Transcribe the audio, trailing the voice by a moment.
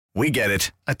We get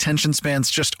it. Attention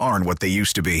spans just aren't what they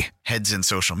used to be. Heads in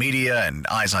social media and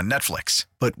eyes on Netflix.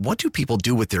 But what do people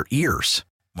do with their ears?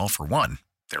 Well, for one,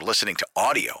 they're listening to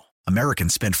audio.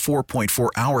 Americans spend 4.4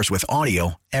 hours with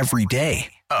audio every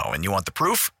day. Oh, and you want the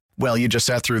proof? Well, you just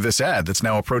sat through this ad that's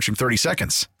now approaching 30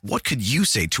 seconds. What could you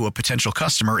say to a potential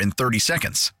customer in 30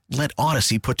 seconds? Let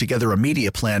Odyssey put together a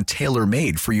media plan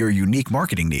tailor-made for your unique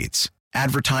marketing needs.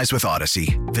 Advertise with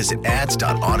Odyssey. Visit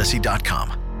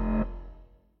ads.odyssey.com.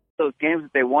 Those games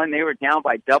that they won, they were down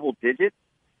by double digits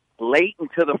late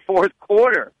into the fourth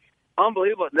quarter.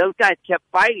 Unbelievable. Those guys kept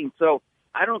fighting. So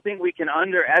I don't think we can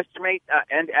underestimate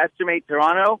and estimate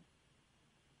Toronto,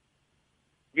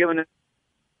 given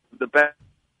the best.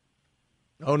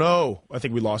 Oh, no. I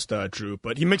think we lost Drew,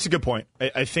 but he makes a good point.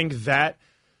 I think that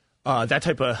that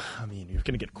type of, I mean, you're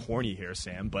going to get corny here,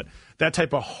 Sam, but that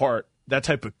type of heart, that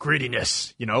type of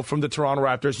grittiness, you know, from the Toronto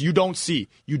Raptors, you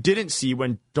didn't see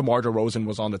when DeMar DeRozan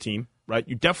was on the team, right?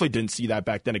 You definitely didn't see that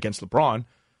back then against LeBron.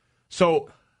 So,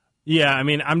 yeah, I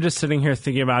mean, I'm just sitting here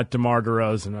thinking about DeMar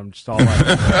DeRozan. I'm just all like,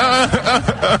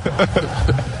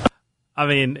 I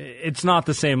mean, it's not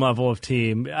the same level of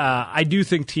team. I do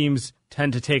think teams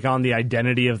tend to take on the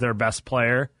identity of their best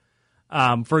player.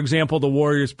 For example, the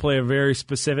Warriors play a very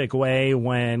specific way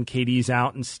when KD's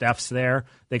out and Steph's there.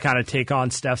 They kind of take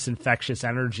on Steph's infectious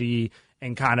energy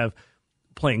and kind of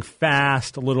playing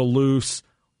fast, a little loose.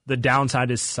 The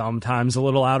downside is sometimes a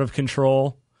little out of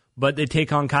control, but they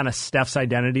take on kind of Steph's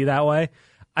identity that way.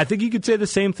 I think you could say the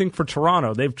same thing for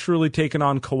Toronto. They've truly taken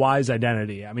on Kawhi's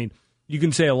identity. I mean, you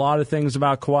can say a lot of things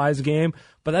about Kawhi's game,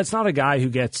 but that's not a guy who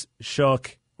gets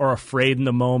shook or afraid in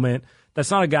the moment.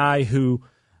 That's not a guy who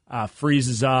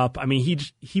freezes up. I mean,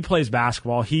 he plays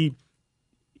basketball. He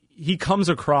comes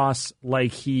across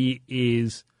like he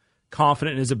is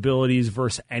confident in his abilities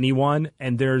versus anyone,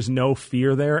 and there's no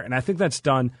fear there. And I think that's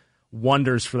done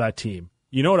wonders for that team.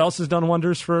 You know what else has done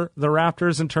wonders for the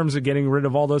Raptors in terms of getting rid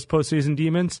of all those postseason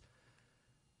demons?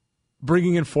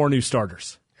 Bringing in 4 new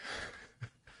starters.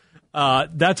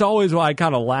 That's always why I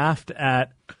kind of laughed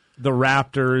at the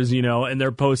Raptors, you know, and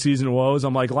their postseason woes.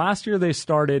 I'm like, last year they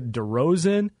started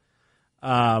DeRozan,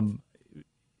 DeMarre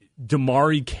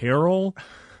Carroll,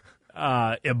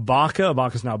 Ibaka.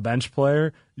 Ibaka's now bench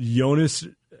player. Jonas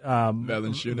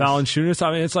Valanciunas.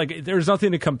 I mean, it's like there's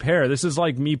nothing to compare. This is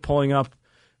like me pulling up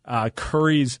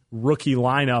Curry's rookie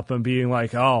lineup and being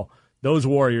like, oh, those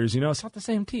Warriors, you know, it's not the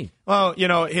same team. Well, you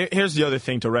know, here's the other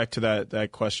thing to react to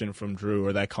that question from Drew,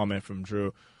 or that comment from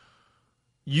Drew.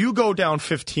 You go down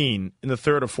 15 in the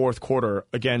third or fourth quarter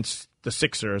against the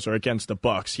Sixers or against the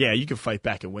Bucks. Yeah, you can fight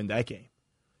back and win that game.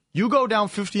 You go down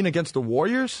 15 against the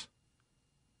Warriors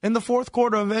in the fourth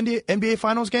quarter of an NBA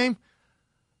Finals game?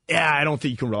 Yeah, I don't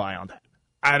think you can rely on that.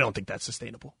 I don't think that's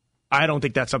sustainable. I don't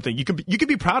think that's something you can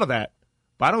be proud of that,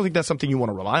 but I don't think that's something you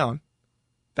want to rely on.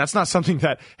 That's not something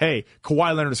that, hey,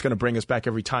 Kawhi Leonard is going to bring us back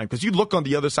every time. Because you look on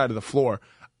the other side of the floor,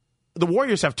 the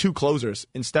Warriors have 2 closers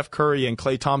in Steph Curry and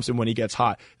Klay Thompson when he gets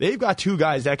hot. They've got 2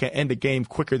 guys that can end a game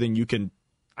quicker than you can,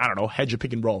 I don't know, hedge a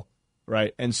pick and roll,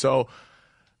 right? And so,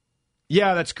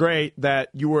 yeah, that's great that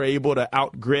you were able to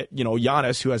out-grit, you know,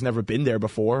 Giannis, who has never been there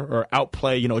before, or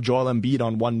outplay, you know, Joel Embiid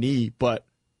on one knee. But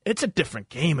it's a different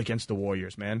game against the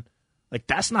Warriors, man. Like,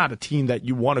 that's not a team that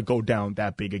you want to go down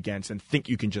that big against and think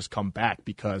you can just come back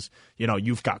because, you know,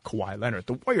 you've got Kawhi Leonard.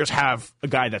 The Warriors have a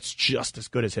guy that's just as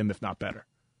good as him, if not better.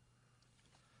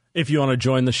 If you want to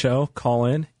join the show, call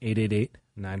in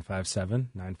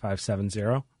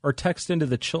 888-957-9570 or text into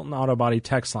the Chilton Auto Body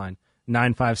text line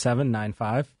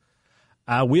 95795.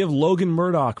 We have Logan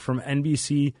Murdoch from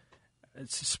NBC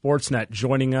Sportsnet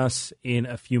joining us in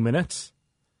a few minutes.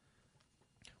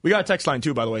 We got a text line,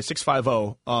 too, by the way,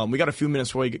 650. We got a few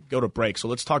minutes before we go to break, so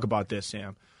let's talk about this,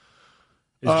 Sam.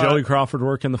 Is Joey Crawford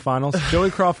working the finals? Joey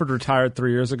Crawford retired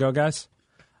 3 years ago, guys.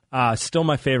 Still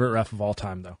my favorite ref of all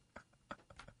time, though.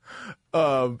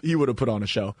 He would have put on a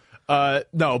show.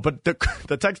 No, but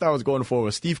the text I was going for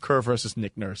was Steve Kerr versus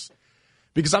Nick Nurse.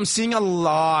 Because I'm seeing a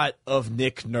lot of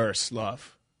Nick Nurse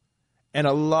love. And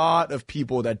a lot of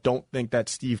people that don't think that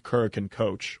Steve Kerr can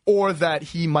coach. Or that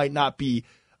he might not be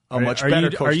a much better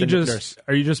coach than Nick Nurse.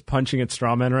 Are you just punching at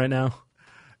straw men right now?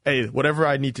 Hey, whatever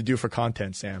I need to do for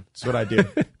content, Sam. That's what I do.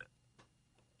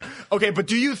 Okay, but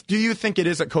do you think it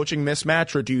is a coaching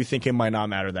mismatch, or do you think it might not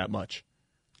matter that much?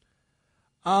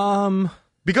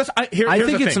 Because I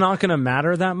think it's not going to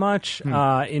matter that much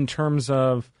in terms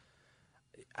of,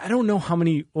 I don't know how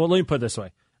many. Well, let me put it this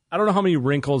way: I don't know how many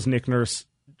wrinkles Nick Nurse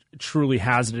truly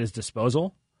has at his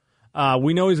disposal.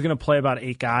 We know he's going to play about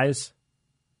 8 guys.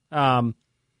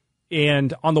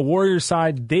 And on the Warriors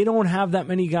side, they don't have that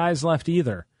many guys left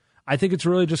either. I think it's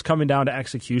really just coming down to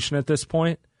execution at this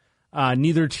point.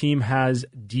 Neither team has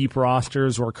deep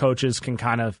rosters where coaches can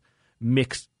kind of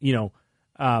mix and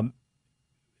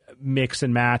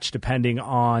match depending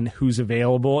on who's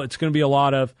available. It's going to be a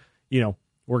lot of,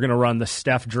 we're going to run the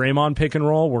Steph Draymond pick and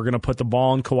roll. We're going to put the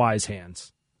ball in Kawhi's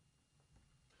hands.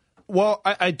 Well,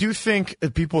 I do think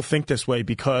people think this way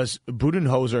because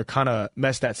Budenholzer kind of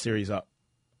messed that series up.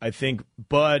 I think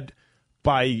Bud,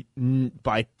 by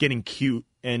getting cute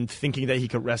and thinking that he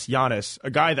could rest Giannis, a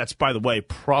guy that's, by the way,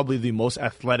 probably the most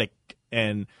athletic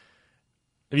and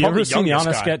have you ever seen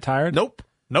Giannis get tired? Nope.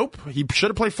 He should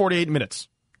have played 48 minutes.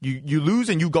 You lose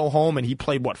and you go home and he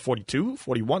played, 42,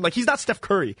 41? Like, he's not Steph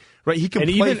Curry, right? He can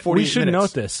play 48 minutes. We should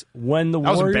note this. When the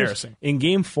Warriors, in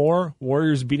Game 4,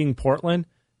 Warriors beating Portland,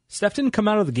 Steph didn't come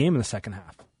out of the game in the second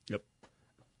half. Yep.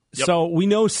 So we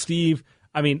know Steve,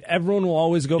 everyone will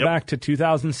always go back to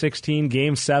 2016,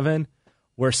 Game 7,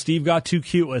 where Steve got too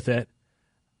cute with it.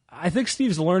 I think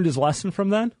Steve's learned his lesson from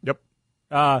then.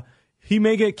 Yep. He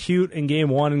may get cute in Game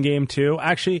 1 and Game 2.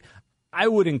 Actually, I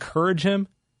would encourage him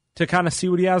to kind of see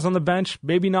what he has on the bench.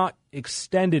 Maybe not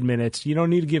extended minutes. You don't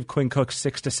need to give Quinn Cook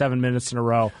 6 to 7 minutes in a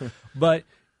row. But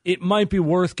it might be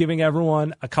worth giving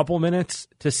everyone a couple minutes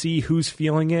to see who's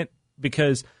feeling it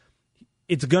because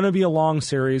it's going to be a long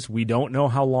series. We don't know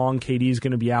how long KD is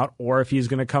going to be out or if he's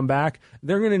going to come back.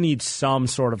 They're going to need some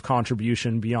sort of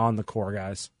contribution beyond the core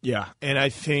guys. Yeah, and I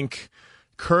think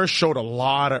Kerr showed a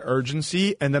lot of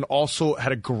urgency and then also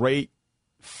had a great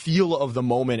feel of the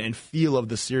moment and feel of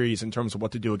the series in terms of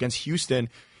what to do. Against Houston,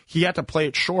 he had to play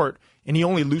it short, and he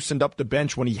only loosened up the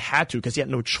bench when he had to because he had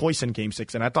no choice in Game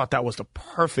 6, and I thought that was the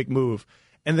perfect move.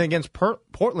 And then against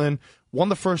Portland, won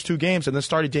the first 2 games and then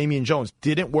started Damian Jones.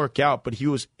 Didn't work out, but he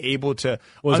was able to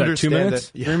understand 2 minutes?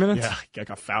 3 minutes? Yeah,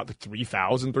 got fouled like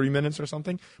 3 minutes or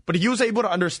something. But he was able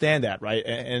to understand that, right?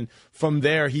 And from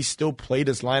there, he still played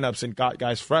his lineups and got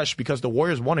guys fresh because the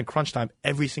Warriors won in crunch time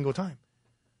every single time.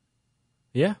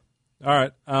 Yeah. All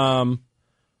right.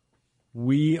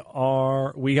 We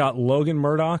got Logan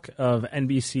Murdoch of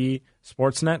NBC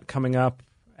Sportsnet coming up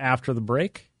after the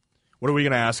break. What are we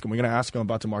going to ask him? We're going to ask him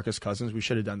about DeMarcus Cousins. We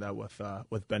should have done that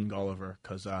with Ben Golliver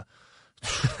because I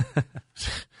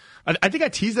think I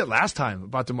teased it last time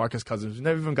about DeMarcus Cousins. We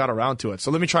never even got around to it.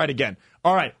 So let me try it again.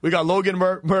 All right, we got Logan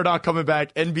Murdoch coming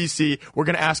back, NBC. We're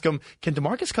going to ask him, can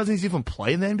DeMarcus Cousins even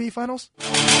play in the NBA Finals?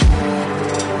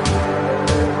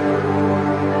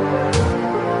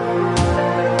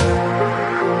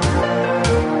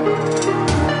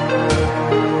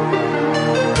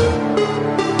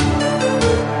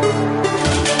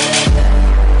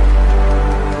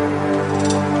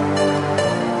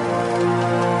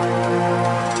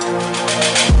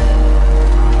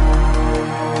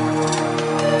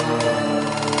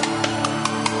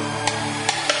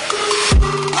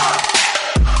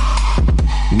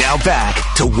 Now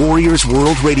back to Warriors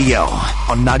World Radio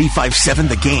on 95.7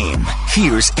 The Game.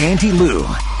 Here's Andy Liu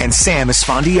and Sam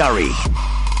Esfandiari.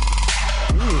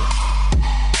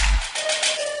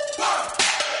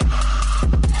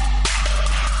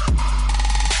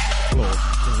 A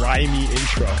little grimy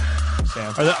intro,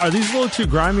 Sam. Are these a little too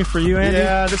grimy for you, Andy?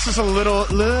 Yeah, this is a little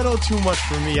too much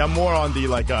for me. I'm more on the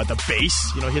the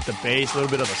bass. Hit the bass, a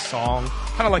little bit of a song,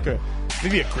 kind of like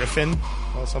maybe a Griffin.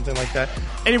 Or something like that.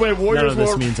 Anyway, Warriors. None of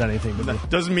this means anything to me.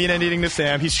 Doesn't mean anything to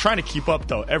Sam. He's trying to keep up,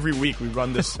 though. Every week we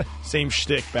run this same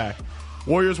shtick back.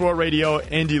 Warriors World Radio,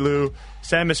 Andy Liu,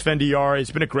 Sam Esfandiari.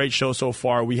 It's been a great show so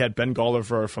far. We had Ben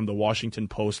Golliver from the Washington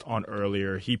Post on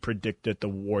earlier. He predicted the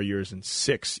Warriors in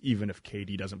 6, even if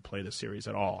KD doesn't play the series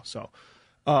at all. So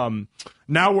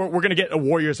now we're going to get a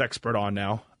Warriors expert on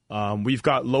now. We've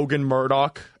got Logan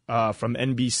Murdoch from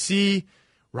NBC.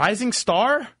 Rising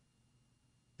star?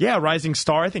 Yeah, rising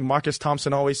star. I think Marcus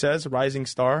Thompson always says rising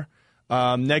star.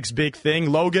 Next big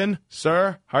thing. Logan,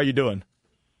 sir, how are you doing?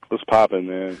 What's popping,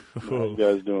 man? How you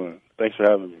guys doing? Thanks for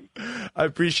having me. I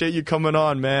appreciate you coming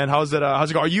on, man. How's it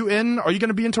going? Are you going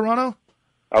to be in Toronto?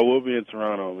 I will be in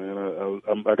Toronto,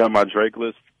 man. I got my Drake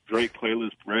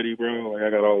playlist ready, bro. I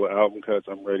got all the album cuts.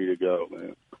 I'm ready to go,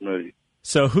 man. I'm ready.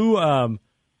 So who on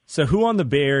the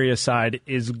Bay Area side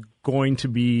is going to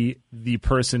be the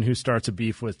person who starts a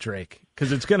beef with Drake?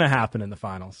 Because it's going to happen in the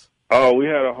finals. Oh, we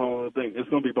had a whole thing. It's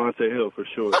going to be Bonte Hill for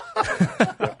sure.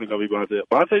 Definitely going to be Bonte Hill.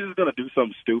 Bonte's just going to do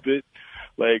something stupid,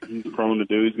 like he's prone to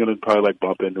do. He's going to probably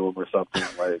bump into him or something.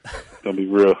 It's going to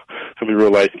be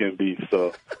real light skin beef.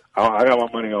 So I got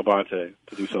my money on Bonte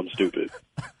to do something stupid.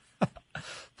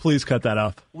 Please cut that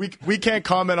up. We can't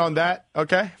comment on that,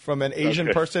 okay? From an Asian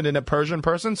person and a Persian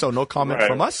person, so no comment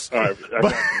from us. All right.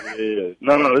 Yeah.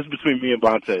 No, this is between me and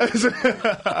Bonte.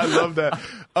 I love that.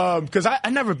 Because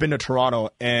I've never been to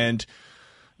Toronto, and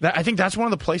I think that's one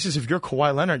of the places, if you're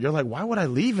Kawhi Leonard, you're like, why would I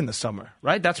leave in the summer,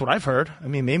 right? That's what I've heard. I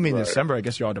mean, maybe in December, I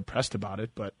guess you're all depressed about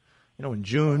it, but, in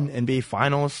June, NBA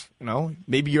Finals,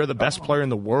 maybe you're the best player in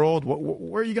the world.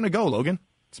 Where are you going to go, Logan?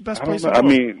 It's the best place in the world. I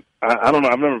mean, I don't know.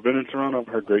 I've never been in Toronto. I've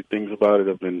heard great things about it.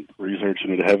 I've been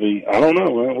researching it heavy. I don't know,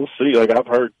 man. We'll see. I've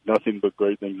heard nothing but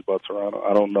great things about Toronto.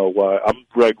 I don't know why. I'm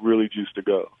really juiced to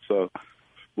go. So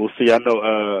we'll see. I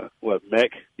know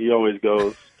Mech. He always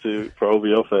goes for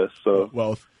OVO Fest.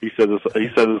 So he says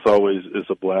it's always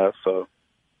a blast. So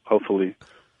hopefully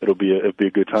it'll be a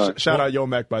good time. Shout out Yo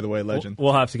Mech, by the way, legend.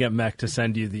 We'll have to get Mech to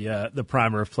send you the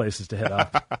primer of places to hit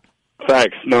up.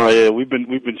 Facts. No, yeah, we've been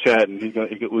chatting.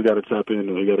 We got to tap in,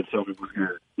 and we got to tell me what's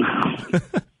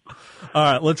good. All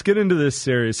right, let's get into this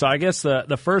series. So I guess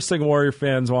the first thing Warrior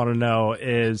fans want to know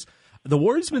is the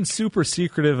Warriors have been super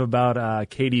secretive about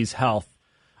KD's health.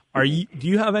 Do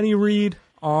you have any read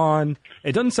on?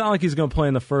 It doesn't sound like he's going to play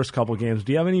in the first couple games.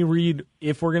 Do you have any read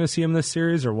if we're going to see him this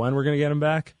series or when we're going to get him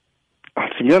back?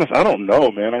 To be honest, I don't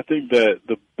know, man. I think that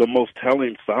the most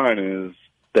telling sign is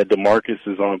that DeMarcus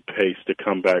is on pace to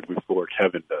come back before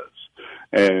Kevin does.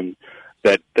 And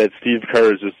that Steve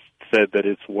Kerr just said that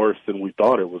it's worse than we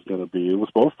thought it was going to be. It was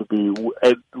supposed to be,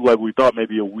 like we thought,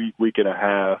 maybe a week and a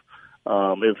half.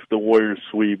 If the Warriors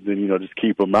sweep, then, just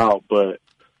keep him out. But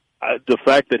the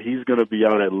fact that he's going to be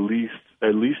out at least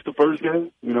the first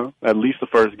game, at least the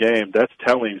first game, that's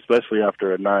telling, especially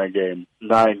after a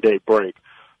 9-day break.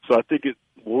 So I think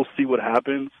we'll see what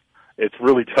happens. It's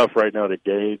really tough right now to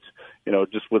gauge,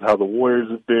 just with how the Warriors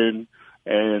have been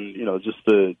and, just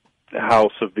how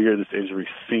severe this injury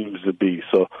seems to be.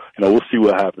 So, we'll see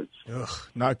what happens. Ugh,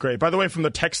 not great. By the way, from the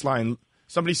text line,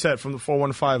 somebody said from the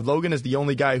 415, Logan is the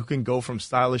only guy who can go from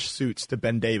stylish suits to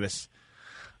Ben Davis.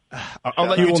 I'll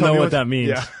let you know what that means.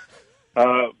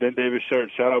 Yeah. Ben Davis shirt.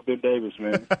 Shout out Ben Davis,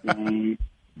 man.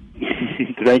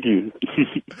 Thank you.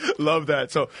 Love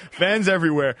that. So fans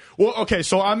everywhere. Well, okay,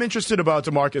 so I'm interested about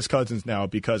DeMarcus Cousins now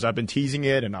because I've been teasing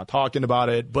it and not talking about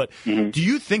it. But do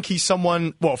you think he's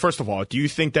someone, well, first of all, do you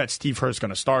think that Steve Kerr's going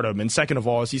to start him? And second of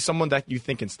all, is he someone that you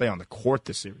think can stay on the court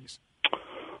this series?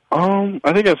 I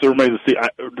think that remains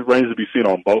to be seen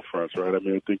on both fronts, right? I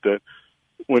mean, I think that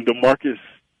when DeMarcus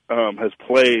has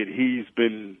played, he's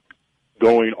been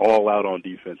going all out on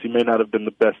defense. He may not have been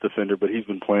the best defender, but he's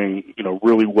been playing,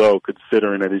 really well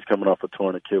considering that he's coming off a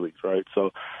torn Achilles, right?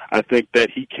 So I think that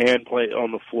he can play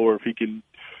on the floor if he can,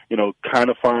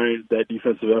 kind of find that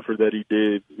defensive effort that he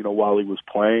did, while he was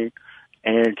playing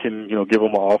and can, give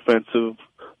him an offensive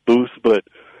boost. But,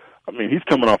 I mean, he's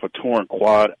coming off a torn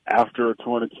quad after a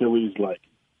torn Achilles. Like,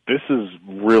 it's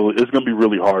going to be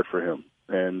really hard for him.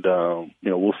 And,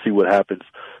 we'll see what happens.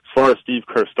 As far as Steve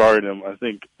Kerr starting him, I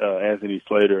think Anthony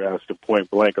Slater asked him point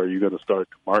blank, are you going to start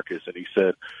DeMarcus? And he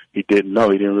said he didn't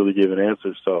know. He didn't really give an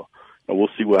answer. So we'll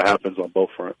see what happens on both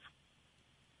fronts.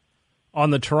 On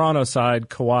the Toronto side,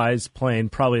 Kawhi's playing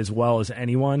probably as well as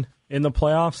anyone in the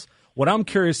playoffs. What I'm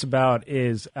curious about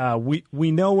is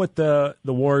we know what the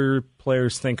Warrior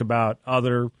players think about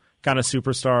other kind of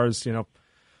superstars.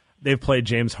 They've played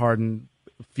James Harden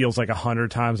feels like 100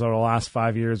 times over the last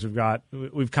 5 years.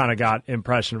 We've kind of got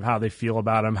impression of how they feel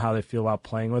about him, how they feel about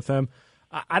playing with him.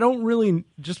 I don't really,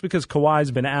 just because Kawhi's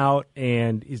been out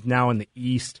and he's now in the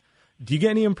East, do you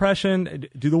get any impression,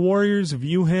 do the Warriors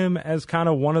view him as kind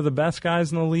of one of the best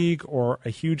guys in the league or a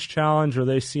huge challenge, or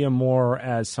they see him more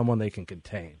as someone they can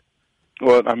contain?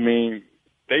 Well, I mean,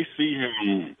 they see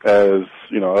him as,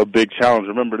 a big challenge.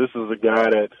 Remember, this is a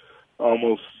guy that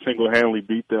almost single-handedly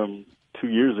beat them 2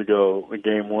 years ago in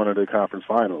game one of the conference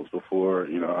finals before,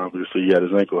 obviously he had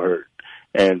his ankle hurt.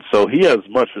 And so he has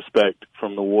much respect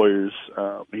from the Warriors.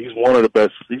 He's one of the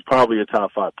best. He's probably a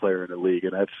top 5 player in the league,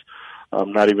 and that's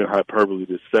not even hyperbole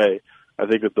to say. I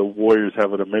think that the Warriors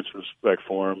have an immense respect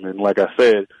for him. And like I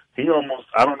said, I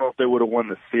don't know if they would have won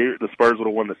the Spurs would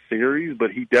have won the series,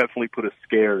 but he definitely put a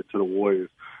scare to the Warriors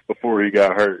before he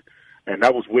got hurt. And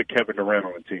that was with Kevin Durant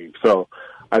on the team. So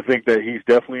I think that he's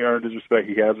definitely earned his respect.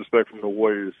 He has respect from the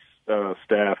Warriors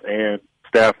staff,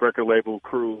 record label,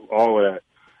 crew, all of that.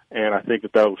 And I think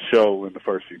that will show in the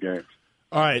first few games.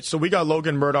 All right, so we got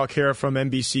Logan Murdoch here from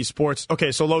NBC Sports.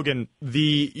 Okay, so Logan,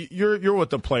 you're with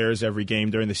the players every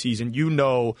game during the season. You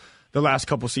know the last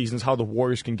couple seasons how the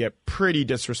Warriors can get pretty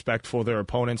disrespectful of their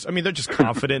opponents. I mean, they're just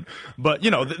confident, but,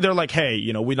 they're like,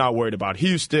 hey, we're not worried about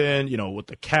Houston, with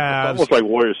the Cavs. It's almost like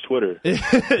Warriors Twitter.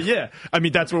 Yeah. I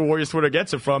mean, that's where Warriors Twitter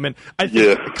gets it from. And I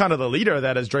think kind of the leader of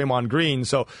that is Draymond Green.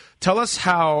 So tell us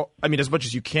how, as much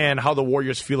as you can, how the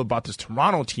Warriors feel about this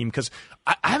Toronto team, because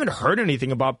I haven't heard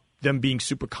anything about them being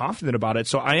super confident about it.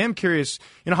 So I am curious,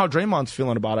 how Draymond's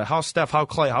feeling about it, how Steph, how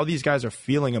Klay, how these guys are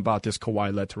feeling about this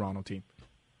Kawhi-led Toronto team.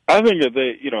 I think that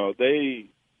they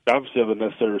obviously have the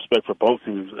necessary respect for both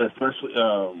teams, especially,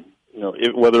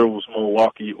 whether it was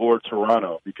Milwaukee or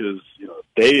Toronto, because,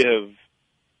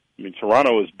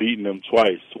 Toronto has beaten them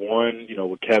twice. One,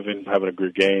 with Kevin having a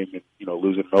good game and,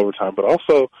 losing in overtime, but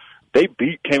also they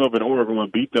came up in Oregon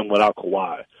and beat them without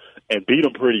Kawhi and beat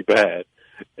them pretty bad.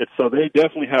 And so they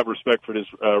definitely have respect for this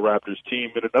Raptors team.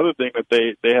 And another thing that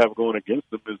they have going against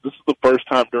them is this is the first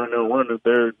time during their run that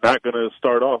they're not going to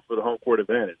start off with a home court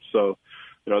advantage. So,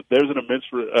 there's an immense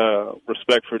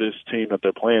respect for this team that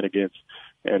they're playing against.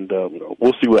 And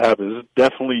we'll see what happens. It's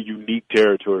definitely unique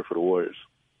territory for the Warriors.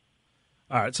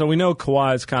 All right, so we know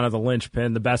Kawhi is kind of the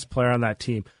linchpin, the best player on that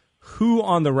team. Who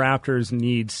on the Raptors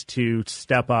needs to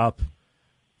step up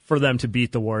for them to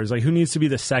beat the Warriors? Like, who needs to be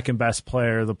the second best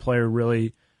player, the player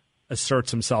really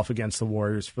asserts himself against the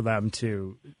Warriors for them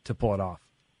to pull it off?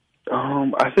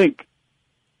 I think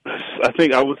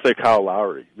I would say Kyle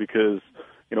Lowry, because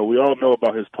we all know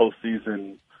about his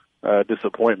postseason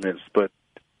disappointments, but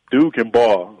dude can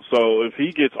ball. So if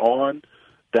he gets on,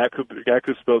 that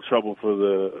could spell trouble for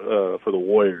the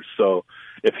Warriors. So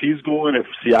if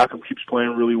Siakam keeps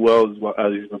playing really well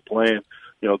as he's been playing,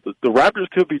 the Raptors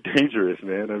could be dangerous,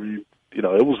 man. I mean, it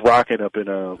was rocking up in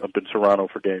Toronto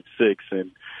for Game 6,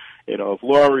 and if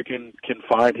Lowry can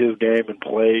find his game and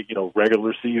play,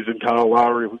 regular season Kyle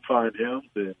Lowry, if we find him,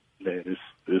 then man,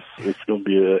 it's going to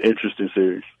be an interesting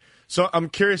series. So I'm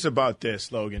curious about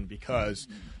this, Logan, because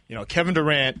Kevin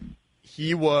Durant,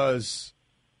 he was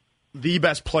the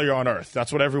best player on earth.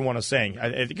 That's what everyone is saying.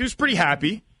 I think he was pretty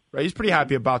happy, right? He's pretty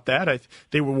happy about that.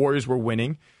 Warriors were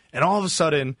winning, and all of a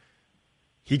sudden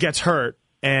he gets hurt,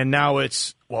 and now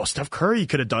it's, Steph Curry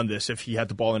could have done this if he had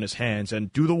the ball in his hands,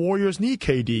 and do the Warriors need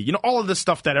KD? All of this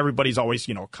stuff that everybody's always,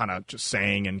 kind of just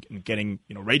saying and getting,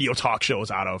 radio talk shows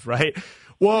out of, right?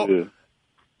 Well,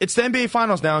 it's the NBA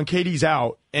Finals now, and KD's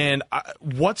out, and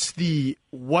what's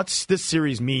this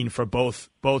series mean for both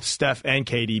Steph and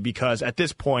KD? Because at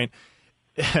this point,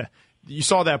 you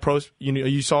saw that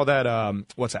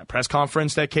press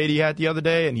conference that KD had the other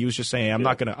day, and he was just saying, I'm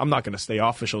not gonna stay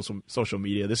off of social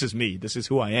media. This is me. This is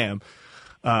who I am.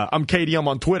 I'm KD. I'm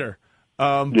on Twitter.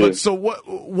 But so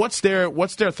what's their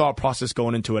thought process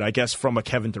going into it? I guess from a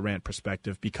Kevin Durant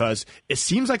perspective, because it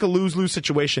seems like a lose-lose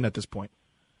situation at this point.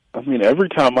 I mean, every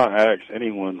time I ask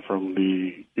anyone from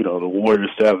the Warriors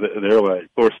staff, they're like,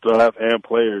 or staff and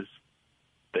players,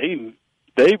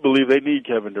 they believe they need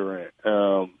Kevin Durant.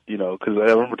 Because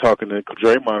I remember talking to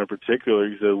Draymond in particular.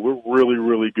 He said, we're really,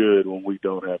 really good when we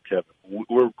don't have Kevin.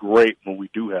 We're great when we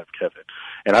do have Kevin.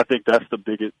 And I think that's the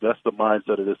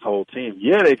mindset of this whole team.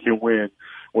 Yeah, they can win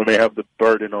when they have the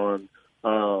burden on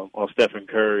Stephen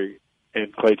Curry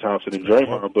and Klay Thompson and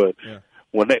Draymond, but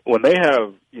when they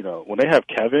have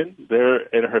Kevin, they're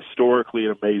a historically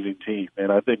amazing team,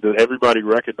 and I think that everybody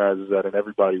recognizes that, and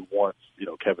everybody wants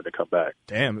Kevin to come back.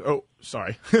 Damn. Oh,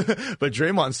 sorry, but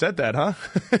Draymond said that, huh?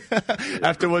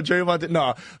 After what Draymond did,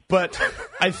 no. But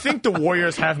I think the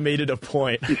Warriors have made it a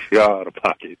point. He's out of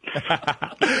pocket.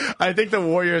 I think the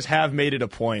Warriors have made it a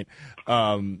point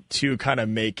to kind of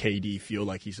make KD feel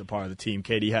like he's a part of the team.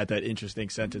 KD had that interesting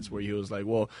sentence where he was like,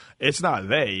 "Well, it's not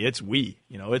they, it's we.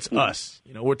 It's us.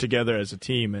 We're together as a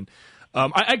team." And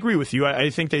I agree with you. I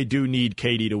think they do need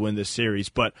KD to win this series.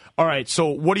 But all right, so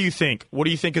what do you think? What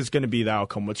do you think is going to be the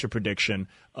outcome? What's your prediction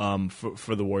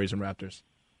for the Warriors and Raptors?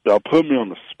 Y'all put me on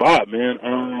the spot,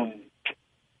 man.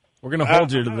 We're going to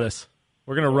hold you to this.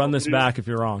 We're going to run this back if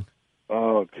you're wrong.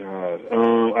 Oh God,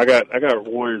 I got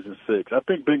Warriors in 6. I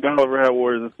think Ben Golliver had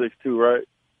Warriors in 6 too, right?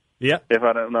 Yeah. If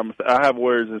I'm not mistaken, I have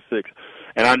Warriors in 6,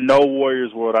 and I know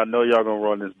Warriors World. I know y'all gonna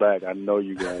run this back. I know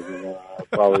you guys are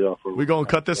follow y'all for. We're gonna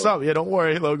cut this up. Yeah, don't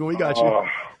worry, Logan. We got you.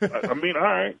 I mean, all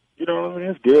right.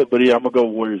 It's good, but yeah, I'm gonna go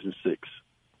Warriors in 6.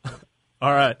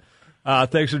 All right.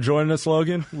 Thanks for joining us,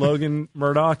 Logan. Logan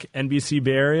Murdoch, NBC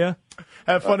Bay Area.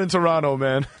 Have fun in Toronto,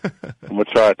 man. I'm gonna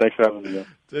try. Thanks for having me, man.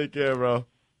 Take care, bro.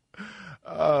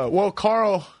 Well,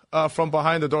 Carl from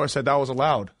behind the door said that was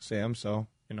allowed, Sam. So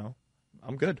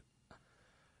I'm good.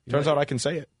 Turns out I can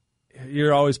say it.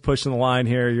 You're always pushing the line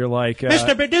here. You're like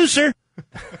Mr. Producer.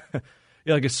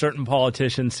 You're like a certain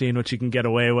politician seeing what you can get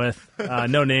away with.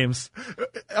 No names.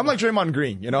 I'm like Draymond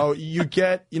Green. You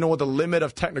get, with the limit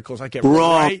of technicals, I get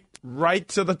right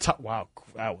to the top. Wow,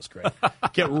 that was great.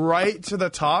 Get right to the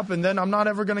top, and then I'm not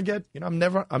ever gonna get, I'm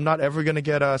not ever gonna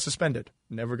get suspended.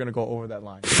 Never gonna go over that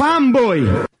line.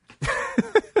 Fanboy.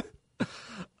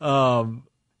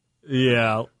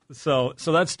 Yeah. So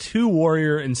that's 2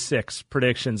 Warrior and 6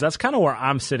 predictions. That's kind of where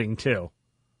I'm sitting too.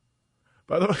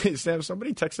 By the way, Sam,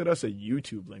 somebody texted us a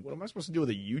YouTube link. What am I supposed to do with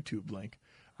a YouTube link?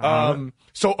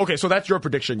 So that's your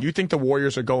prediction. You think the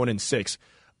Warriors are going in 6.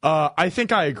 I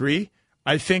think I agree.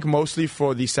 I think mostly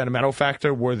for the sentimental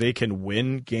factor where they can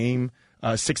win game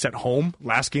 6 at home,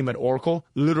 last game at Oracle.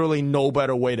 Literally no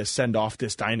better way to send off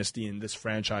this dynasty and this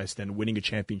franchise than winning a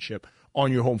championship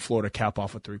on your home floor to cap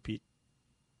off a three-peat.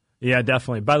 Yeah,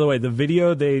 definitely. By the way, the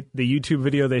YouTube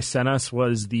video they sent us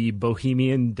was the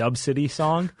Bohemian Dub City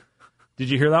song. Did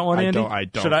you hear that one, Andy? I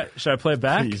don't. Should I play it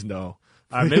back? Please, no.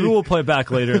 Maybe we'll play it back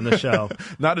later in the show.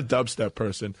 Not a dubstep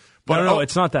person. But No,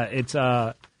 it's not that.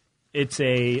 It's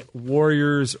a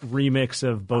Warriors remix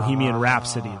of Bohemian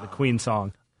Rhapsody, the Queen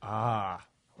song.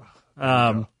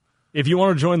 If you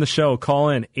want to join the show, call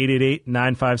in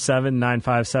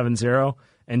 888-957-9570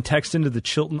 and text into the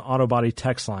Chilton Auto Body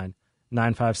text line,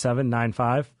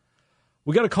 95795.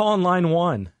 We got a call on line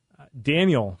 1.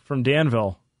 Daniel from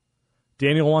Danville.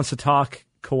 Daniel wants to talk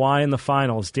Kawhi in the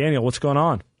finals. Daniel, what's going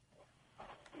on?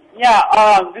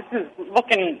 Yeah, this is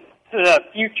looking to the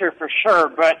future for sure,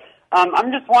 but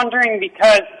I'm just wondering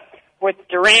because with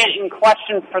Durant in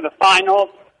question for the finals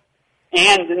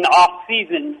and in the off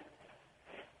season,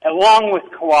 along with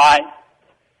Kawhi,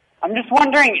 I'm just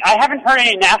wondering, I haven't heard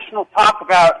any national talk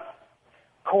about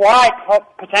Kawhi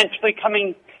potentially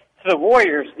coming to the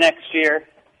Warriors next year.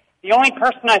 The only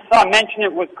person I saw mention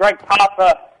it was Greg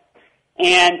Papa,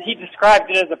 and he described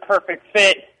it as a perfect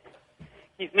fit.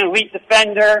 He's an elite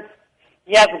defender.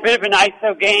 He has a bit of an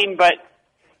ISO game, but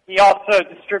he also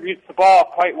distributes the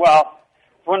ball quite well. I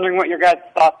was wondering what your guys'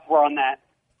 thoughts were on that.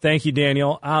 Thank you,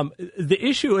 Daniel. The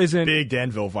issue isn't big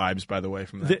Danville vibes, by the way,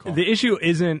 from that call. The issue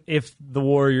isn't if the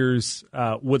Warriors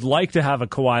would like to have a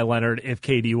Kawhi Leonard if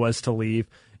KD was to leave.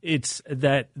 It's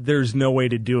that there's no way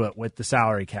to do it with the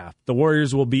salary cap. The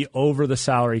Warriors will be over the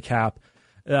salary cap.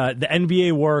 The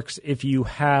NBA works if you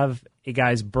have a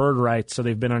guy's bird rights, so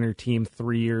they've been on your team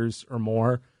 3 years or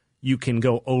more, you can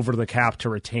go over the cap to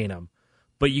retain them.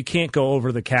 But you can't go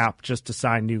over the cap just to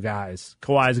sign new guys.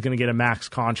 Kawhi is going to get a max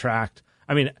contract.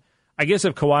 I mean, I guess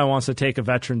if Kawhi wants to take a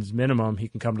veteran's minimum, he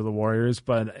can come to the Warriors,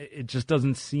 but it just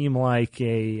doesn't seem like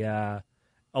a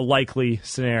likely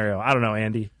scenario. I don't know,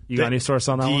 Andy. You got any source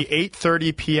on that one? The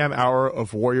 8:30 p.m. hour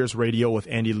of Warriors Radio with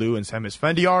Andy Liu and Sam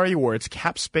Esfandiari, where it's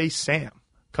Cap Space Sam,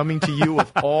 coming to you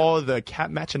with all the cap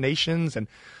machinations and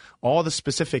all the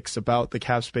specifics about the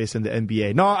cap space in the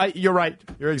NBA. No, you're right.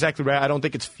 You're exactly right. I don't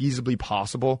think it's feasibly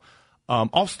possible.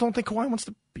 Also don't think Kawhi wants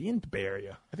to be in the Bay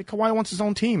Area. I think Kawhi wants his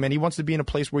own team, and he wants to be in a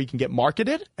place where he can get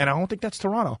marketed, and I don't think that's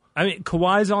Toronto. I mean,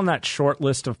 Kawhi's on that short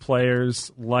list of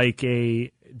players like a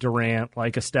Durant,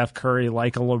 like a Steph Curry,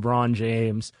 like a LeBron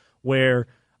James, where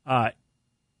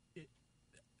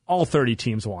all 30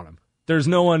 teams want him. There's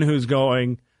no one who's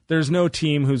going, there's no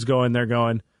team who's going, they're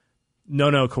going,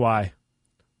 no, Kawhi.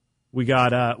 We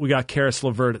got Karis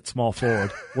LeVert at small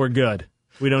forward. We're good.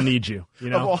 We don't need you.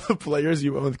 Of all the players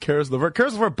you went with, Karis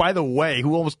LeVert, by the way,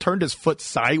 who almost turned his foot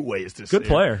sideways this good year.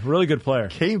 Player, really good player.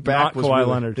 Came back, not Kawhi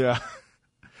Leonard. Yeah,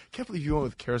 can't believe you went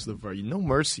with Karis LeVert. No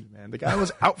mercy, man. The guy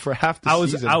was out for half the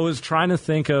season. I was trying to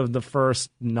think of the first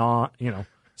small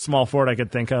forward I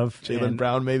could think of. Jaylen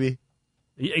Brown, maybe.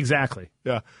 Exactly.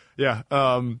 Yeah.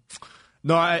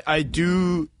 No, I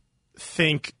do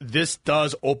think this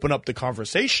does open up the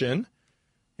conversation.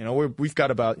 We've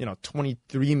got about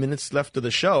 23 minutes left of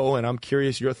the show, and I'm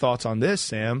curious your thoughts on this,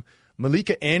 Sam.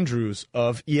 Malika Andrews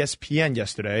of ESPN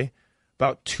yesterday,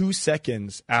 about 2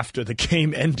 seconds after the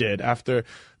game ended, after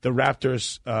the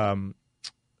Raptors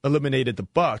eliminated the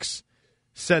Bucks,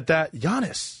 said that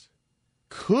Giannis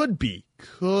could be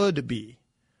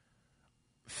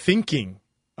thinking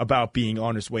about being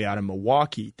on his way out of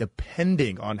Milwaukee,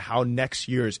 depending on how next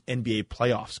year's NBA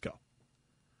playoffs go.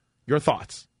 Your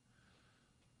thoughts?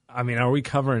 I mean, are we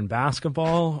covering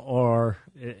basketball, or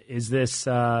is this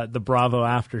the Bravo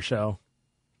after show?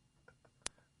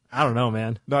 I don't know,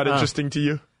 man. Not interesting to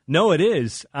you? No, it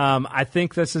is. I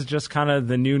think this is just kind of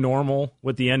the new normal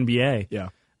with the NBA. Yeah.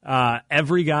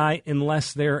 Every guy,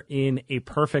 unless they're in a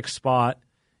perfect spot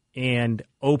and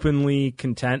openly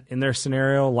content in their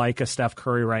scenario, like a Steph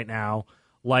Curry right now,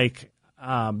 like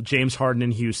James Harden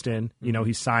in Houston,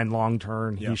 he's signed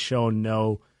long-term. Yeah. He's shown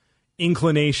no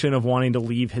inclination of wanting to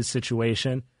leave his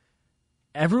situation.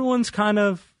 Everyone's kind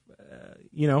of,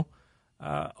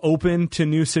 open to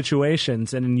new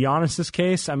situations. And in Giannis's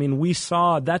case, I mean, we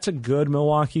saw that's a good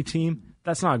Milwaukee team.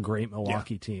 That's not a great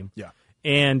Milwaukee team. Yeah.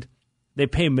 And they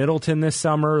pay Middleton this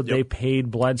summer. Yep. They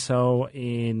paid Bledsoe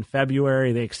in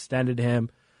February. They extended him.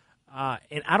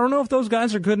 And I don't know if those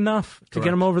guys are good enough to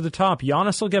get him over the top.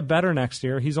 Giannis will get better next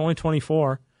year. He's only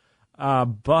 24.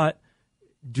 But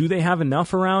do they have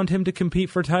enough around him to compete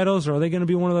for titles, or are they going to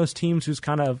be one of those teams who's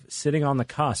kind of sitting on the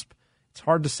cusp? It's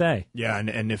hard to say. Yeah,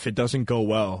 and if it doesn't go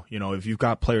well, if you've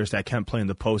got players that can't play in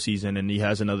the postseason and he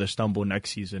has another stumble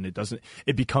next season,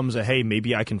 it becomes hey,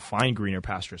 maybe I can find greener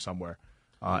pasture somewhere.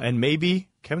 And maybe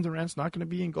Kevin Durant's not going to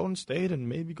be in Golden State, and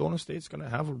maybe Golden State's going to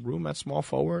have a room at small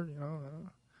forward.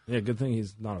 Yeah, good thing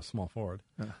he's not a small forward.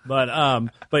 But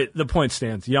the point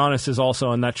stands. Giannis is also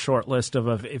on that short list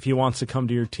of if he wants to come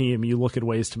to your team, you look at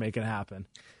ways to make it happen.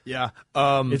 Yeah.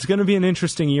 It's going to be an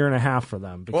interesting year and a half for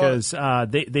them because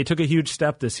they took a huge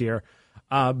step this year.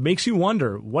 Makes you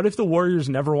wonder, what if the Warriors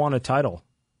never won a title?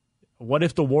 What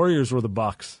if the Warriors were the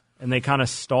Bucks and they kind of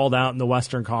stalled out in the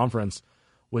Western Conference?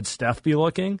 Would Steph be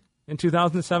looking in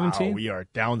 2017? Wow, we are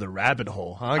down the rabbit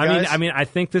hole, huh, guys? I mean, I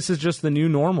think this is just the new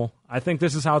normal. I think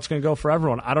this is how it's going to go for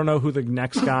everyone. I don't know who the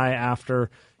next guy after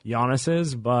Giannis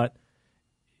is, but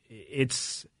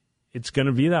it's going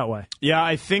to be that way. Yeah,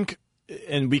 I think,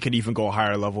 and we could even go a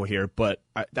higher level here, but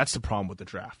that's the problem with the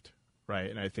draft, right?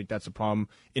 And I think that's the problem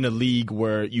in a league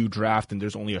where you draft and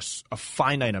there's only a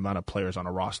finite amount of players on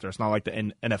a roster. It's not like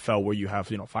the NFL where you have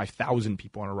 5,000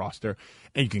 people on a roster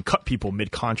and you can cut people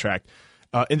mid-contract.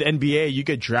 In the NBA, you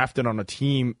get drafted on a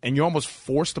team and you're almost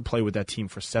forced to play with that team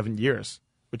for 7 years,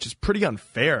 which is pretty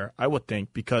unfair, I would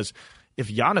think, because if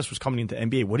Giannis was coming into the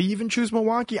NBA, would he even choose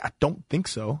Milwaukee? I don't think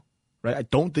so, right? I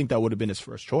don't think that would have been his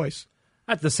first choice.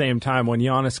 At the same time, when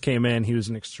Giannis came in, he was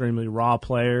an extremely raw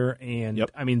player, and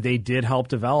I mean, they did help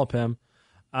develop him.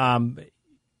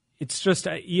 It's just,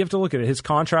 you have to look at it. His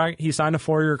contract, he signed a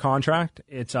 4-year contract.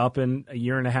 It's up in a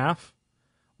year and a half.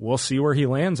 We'll see where he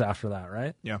lands after that,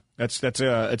 right? Yeah, it's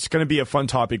going to be a fun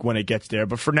topic when it gets there.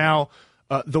 But for now,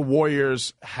 the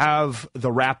Warriors have the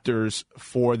Raptors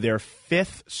for their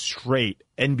 5th straight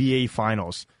NBA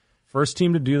Finals. First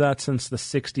team to do that since the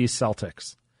 60s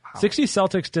Celtics. Wow. 60s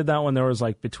Celtics did that when there was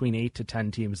between 8 to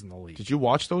 10 teams in the league. Did you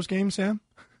watch those games, Sam?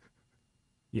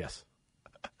 Yes.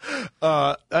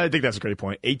 I think that's a great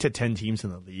point. 8 to 10 teams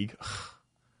in the league.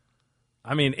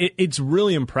 I mean, it's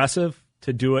really impressive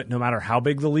to do it no matter how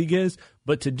big the league is,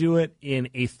 but to do it in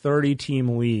a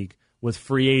 30-team league with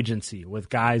free agency, with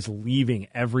guys leaving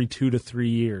every 2 to 3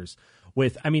 years.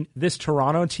 This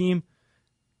Toronto team,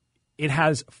 it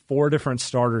has 4 different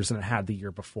starters than it had the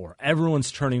year before.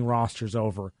 Everyone's turning rosters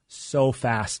over so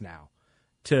fast now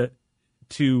to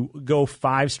go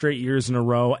 5 straight years in a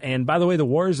row. And by the way, the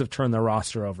Warriors have turned their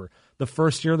roster over. The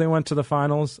first year they went to the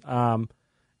finals,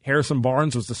 Harrison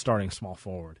Barnes was the starting small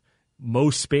forward.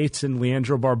 Mo Spates and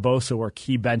Leandro Barbosa were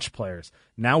key bench players.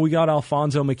 Now we got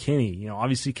Alfonso McKinney.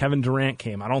 Obviously Kevin Durant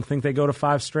came. I don't think they go to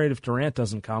 5 straight if Durant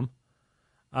doesn't come.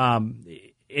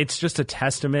 It's just a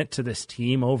testament to this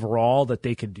team overall that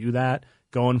they could do that,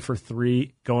 going for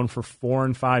 3, going for 4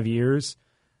 and 5 years.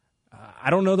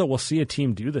 I don't know that we'll see a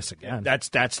team do this again.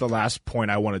 That's the last point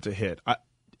I wanted to hit.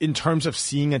 In terms of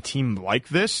seeing a team like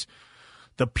this,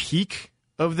 the peak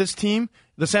of this team,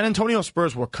 the San Antonio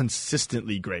Spurs were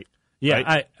consistently great. Yeah,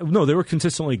 right? they were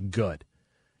consistently good.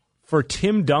 For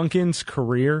Tim Duncan's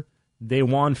career, they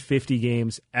won 50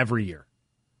 games every year.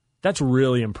 That's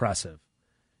really impressive.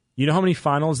 You know how many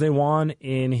finals they won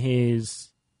in his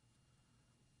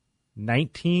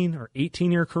 19 or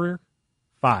 18-year career?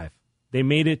 5. They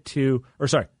made it to, or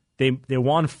sorry, they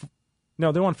won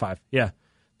 5. Yeah.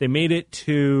 They made it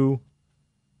to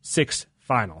 6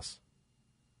 finals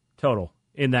total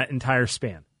in that entire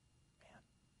span.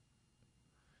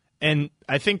 And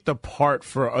I think the part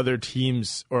for other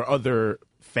teams or other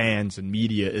fans and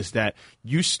media is that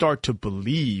you start to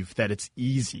believe that it's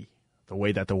easy the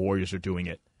way that the Warriors are doing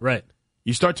it. Right.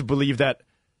 You start to believe that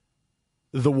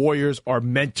the Warriors are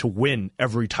meant to win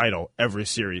every title, every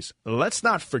series. Let's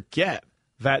not forget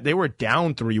that they were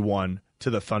down 3-1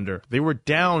 to the Thunder. They were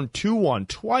down 2-1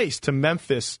 twice to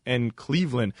Memphis and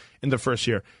Cleveland in the first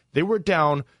year. They were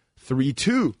down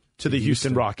 3-2 to the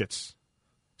Houston Rockets.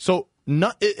 So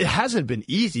it hasn't been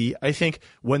easy. I think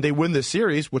when they win the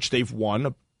series, which they've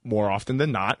won more often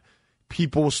than not,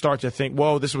 people start to think,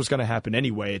 well, this was going to happen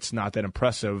anyway. It's not that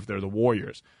impressive. They're the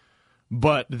Warriors.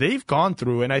 But they've gone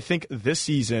through, and I think this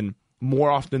season,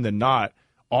 more often than not,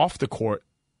 off the court,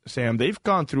 Sam, they've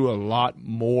gone through a lot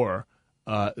more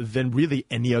than really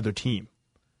any other team.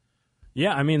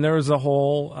 Yeah, I mean, there was a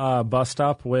whole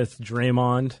bust-up with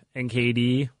Draymond and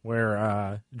KD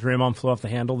where Draymond flew off the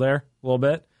handle there a little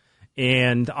bit.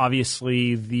 And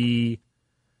obviously the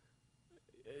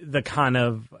kind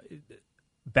of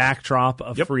backdrop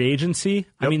of free agency, Yep.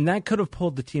 I mean, that could have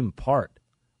pulled the team apart.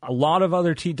 A lot of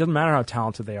other teams, doesn't matter how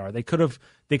talented they are, they could have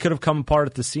come apart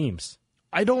at the seams.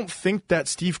 I don't think that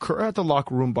Steve Kerr had the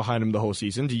locker room behind him the whole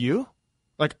season. Do you?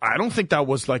 Like, I don't think that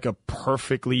was like a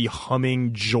perfectly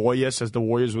humming, joyous, as the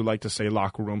Warriors would like to say,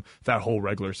 locker room that whole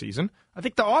regular season. I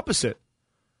think the opposite.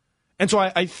 And so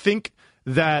I think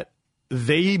that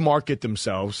they market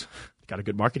themselves. Got a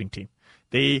good marketing team.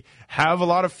 They have a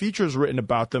lot of features written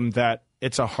about them that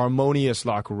it's a harmonious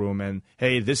locker room. And,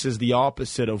 hey, this is the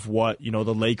opposite of what,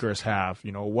 the Lakers have.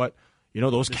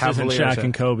 Those Cavaliers. This isn't Shaq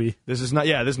and Kobe. This is not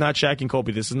Shaq and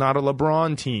Kobe. This is not a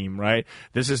LeBron team, right?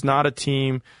 This is not a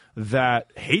team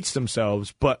that hates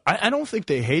themselves. But I don't think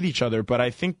they hate each other, but I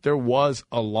think there was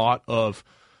a lot of,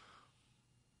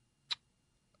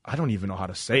 I don't even know how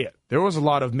to say it. There was a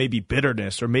lot of maybe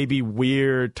bitterness or maybe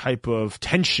weird type of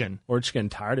tension. Or just getting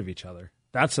tired of each other.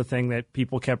 That's the thing that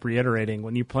people kept reiterating.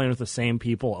 When you're playing with the same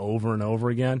people over and over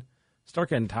again, start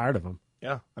getting tired of them.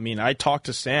 Yeah. I mean, I talk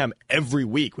to Sam every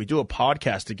week. We do a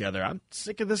podcast together. I'm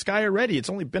sick of this guy already. It's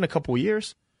only been a couple of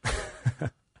years.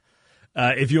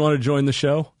 If you want to join the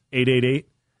show,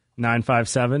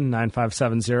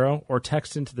 888-957-9570 or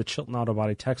text into the Chilton Auto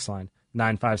Body text line,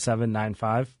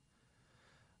 95795.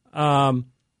 From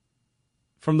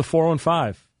the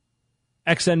 415,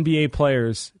 ex-NBA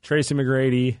players, Tracy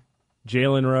McGrady,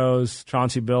 Jalen Rose,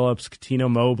 Chauncey Billups, Cuttino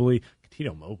Mobley,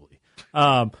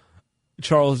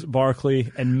 Charles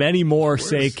Barkley, and many more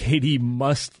say KD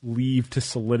must leave to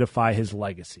solidify his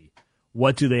legacy.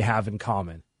 What do they have in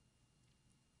common?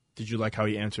 Did you like how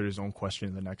he answered his own question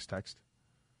in the next text?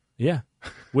 Yeah.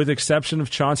 With exception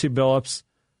of Chauncey Billups,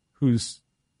 who's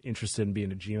interested in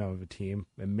being a GM of a team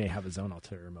and may have his own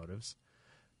ulterior motives,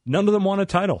 none of them won a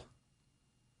title.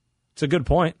 It's a good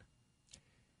point.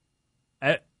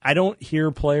 I don't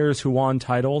hear players who won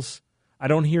titles. I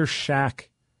don't hear Shaq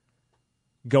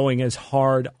going as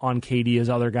hard on KD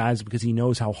as other guys because he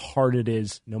knows how hard it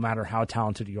is no matter how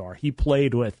talented you are. He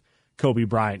played with Kobe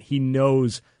Bryant. He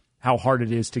knows how hard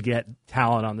it is to get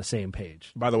talent on the same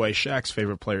page. By the way, Shaq's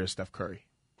favorite player is Steph Curry.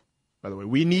 By the way,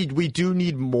 we do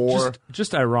need more.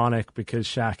 Just ironic because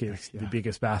Shaq is the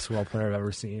biggest basketball player I've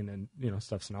ever seen, and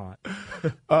Steph's not.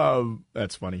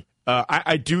 That's funny.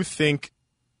 I do think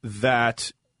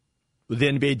that the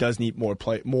NBA does need more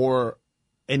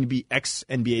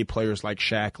ex-NBA players like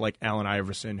Shaq, like Allen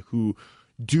Iverson, who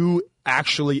do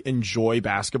actually enjoy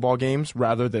basketball games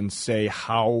rather than say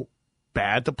how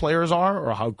bad the players are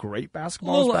or how great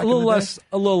basketball is back in the day.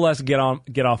 A little less get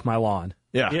off my lawn.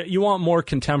 Yeah. You want more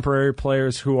contemporary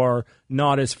players who are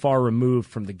not as far removed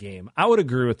from the game. I would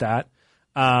agree with that.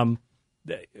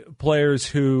 Players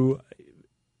who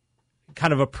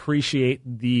kind of appreciate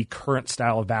the current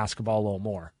style of basketball a little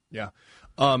more. Yeah.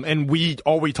 And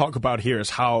all we talk about here is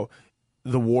how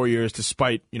the Warriors,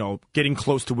 despite, getting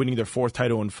close to winning their fourth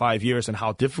title in 5 years and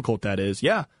how difficult that is.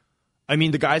 Yeah. I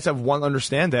mean, the guys that have won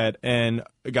understand that, and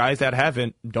the guys that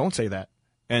haven't don't say that.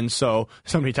 And so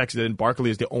somebody texted in, Barkley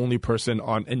is the only person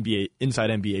on inside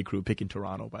NBA crew picking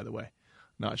Toronto, by the way.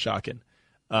 Not shocking.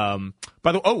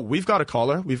 We've got a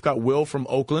caller. We've got Will from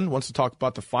Oakland, wants to talk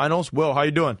about the finals. Will, how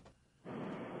you doing?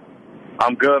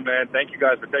 I'm good, man. Thank you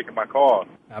guys for taking my call.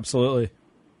 Absolutely.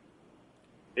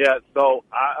 Yeah, so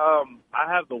I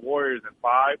have the Warriors in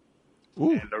 5.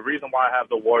 Ooh. And the reason why I have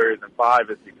the Warriors in 5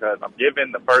 is because I'm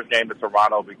giving the first game to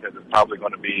Toronto because it's probably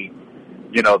going to be,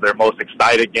 their most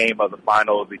excited game of the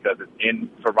finals because it's in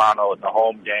Toronto. It's a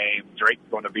home game. Drake's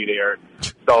going to be there.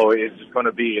 So it's just going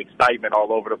to be excitement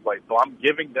all over the place. So I'm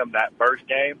giving them that first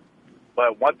game.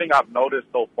 But one thing I've noticed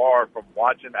so far from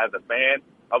watching as a fan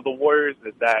of the Warriors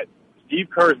is that Steve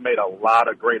Kerr's made a lot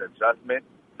of great adjustments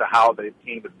to how the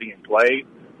team is being played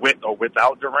with or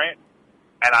without Durant.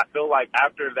 And I feel like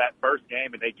after that first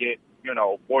game and they get,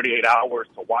 48 hours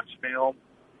to watch film,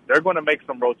 they're going to make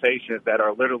some rotations that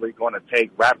are literally going to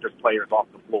take Raptors players off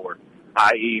the floor,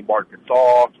 i.e. Marc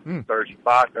Gasol, Serge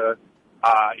Ibaka,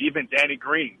 even Danny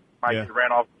Green might get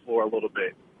ran off the floor a little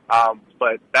bit.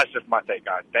 But that's just my take,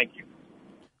 guys. Thank you.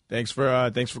 Thanks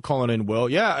for calling in, Will.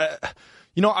 Yeah,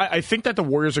 I think that the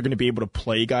Warriors are going to be able to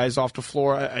play guys off the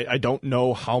floor. I don't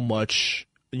know how much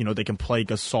they can play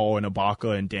Gasol and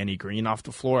Ibaka and Danny Green off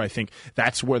the floor. I think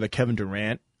that's where the Kevin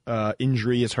Durant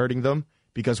injury is hurting them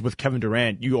because with Kevin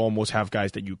Durant, you almost have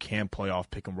guys that you can't play off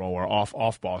pick and roll or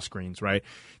off ball screens, right?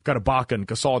 You've got Ibaka and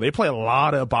Gasol. They play a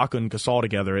lot of Ibaka and Gasol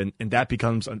together, and that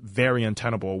becomes very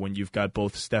untenable when you've got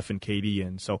both Steph and KD.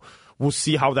 And so we'll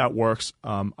see how that works.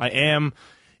 I am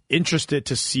interested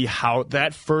to see how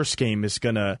that first game is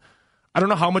going to – I don't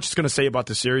know how much it's going to say about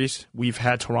the series. We've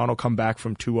had Toronto come back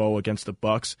from 2-0 against the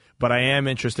Bucks, but I am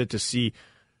interested to see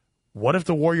what if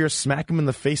the Warriors smack them in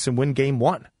the face and win game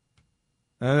one?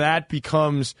 And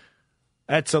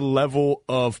that's a level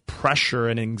of pressure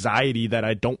and anxiety that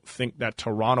I don't think that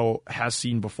Toronto has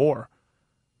seen before.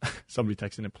 Somebody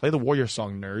texted in, play the Warriors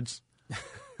song, nerds.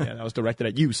 Yeah, that was directed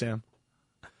at you, Sam.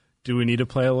 Do we need to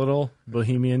play a little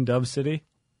Bohemian Dub City?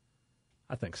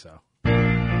 I think so.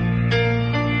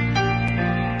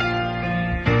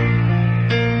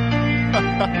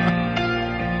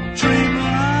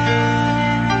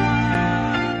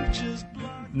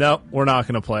 No, we're not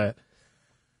going to play it.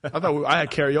 I thought I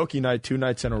had karaoke night 2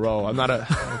 nights in a row. I'm not a.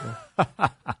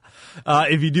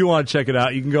 If you do want to check it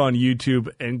out, you can go on YouTube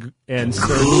and search.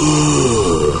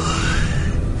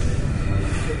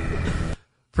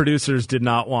 Producers did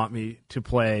not want me to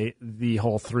play the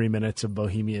whole 3 minutes of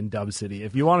Bohemian Dub City.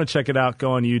 If you want to check it out,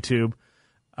 go on YouTube,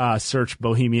 search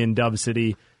Bohemian Dub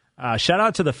City. Shout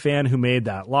out to the fan who made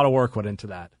that. A lot of work went into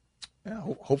that. Yeah,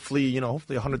 hopefully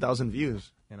 100,000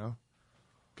 views.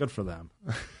 Good for them.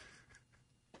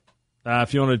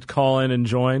 If you want to call in and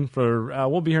join,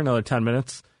 we'll be here another 10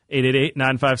 minutes.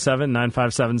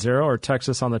 888-957-9570 or text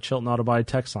us on the Chilton Auto Body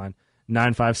text line,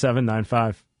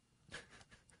 95795.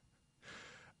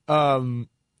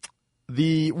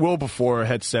 The Will before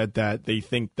had said that they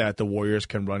think that the Warriors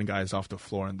can run guys off the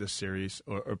floor in this series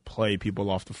or play people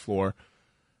off the floor.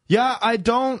 Yeah, I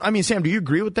don't. I mean, Sam, do you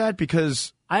agree with that?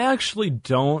 Because I actually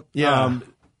don't. Yeah.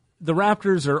 The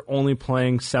Raptors are only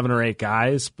playing 7 or 8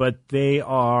 guys, but they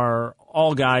are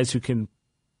all guys who can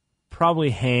probably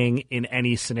hang in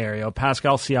any scenario.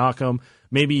 Pascal Siakam,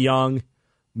 maybe young,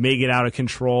 may get out of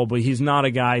control, but he's not a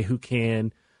guy who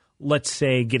can, let's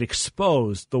say, get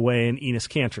exposed the way an Enes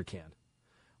Kanter can.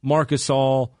 Marc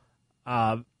Gasol,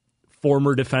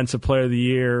 former Defensive Player of the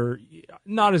Year,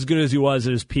 not as good as he was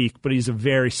at his peak, but he's a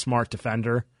very smart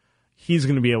defender. He's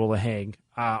going to be able to hang.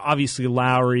 Obviously,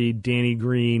 Lowry, Danny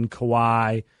Green,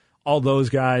 Kawhi, all those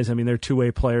guys, I mean, they're two-way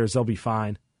players. They'll be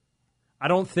fine. I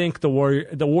don't think the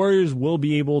Warriors will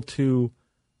be able to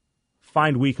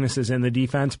find weaknesses in the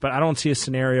defense, but I don't see a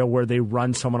scenario where they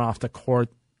run someone off the court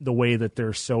the way that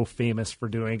they're so famous for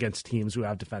doing against teams who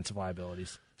have defensive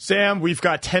liabilities. Sam, we've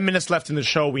got 10 minutes left in the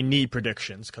show. We need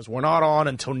predictions because we're not on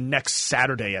until next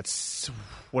Saturday at,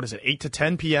 8 to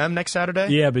 10 p.m. next Saturday?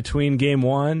 Yeah, between Game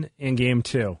 1 and Game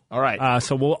 2. All right.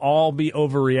 So we'll all be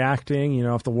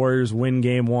overreacting. If the Warriors win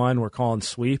Game 1, we're calling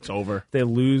sweep. It's over. If they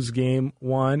lose Game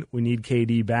 1, we need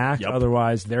KD back. Yep.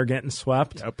 Otherwise, they're getting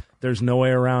swept. Yep. There's no way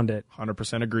around it.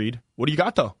 100% agreed. What do you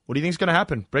got, though? What do you think is going to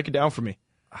happen? Break it down for me.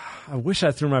 I wish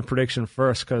I threw my prediction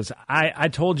first because I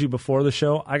told you before the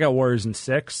show I got Warriors in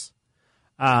 6.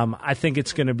 I think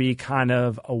it's going to be kind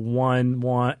of a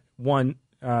 1-1,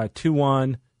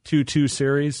 2-1, 2-2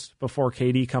 series before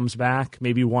KD comes back,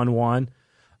 maybe 1-1.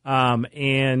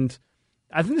 And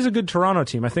I think this is a good Toronto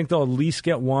team. I think they'll at least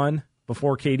get one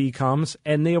before KD comes,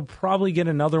 and they'll probably get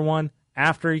another one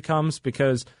after he comes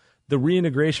because the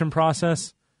reintegration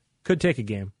process could take a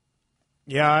game.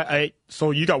 Yeah,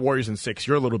 so you got Warriors in 6.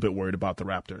 You're a little bit worried about the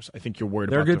Raptors. I think you're worried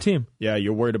about They're a good team. Yeah,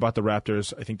 you're worried about the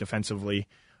Raptors, I think, defensively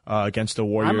against the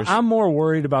Warriors. I'm more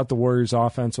worried about the Warriors'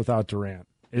 offense without Durant,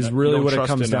 is really what it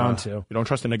comes down to. You don't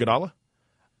trust in Iguodala?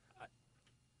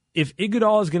 If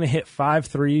Iguodala is going to hit 5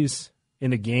 threes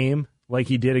in a game like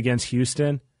he did against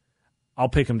Houston, I'll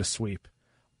pick him to sweep.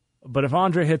 But if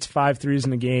Andre hits 5 threes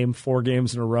in a game, 4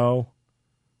 games in a row,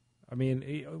 I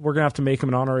mean, we're going to have to make him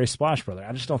an honorary splash brother.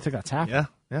 I just don't think that's happening.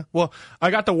 Yeah. Well,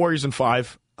 I got the Warriors in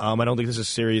 5. I don't think this is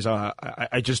a series.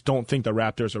 I just don't think the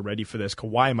Raptors are ready for this.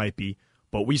 Kawhi might be,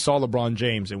 but we saw LeBron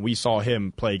James, and we saw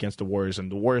him play against the Warriors, and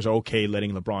the Warriors are okay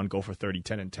letting LeBron go for 30,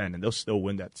 10, and 10, and they'll still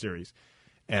win that series.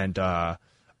 And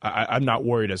I'm not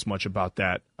worried as much about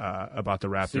that, about the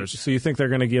Raptors. So you think they're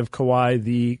going to give Kawhi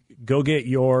the go get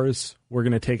yours, we're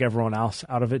going to take everyone else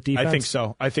out of it defense? I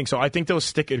think so. I think they'll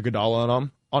stick Iguodala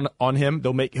on him.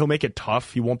 He'll make it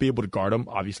tough. He won't be able to guard him.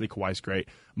 Obviously, Kawhi's great,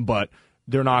 but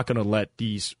they're not going to let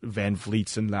these Van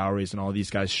Vliets and Lowrys and all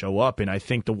these guys show up. And I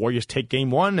think the Warriors take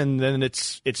Game 1, and then it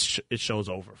shows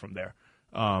over from there,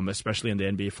 especially in the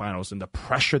NBA Finals and the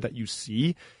pressure that you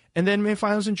see. And then NBA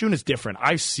Finals in June is different.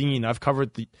 I've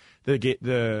covered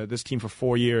this team for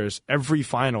 4 years. Every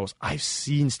Finals, I've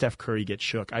seen Steph Curry get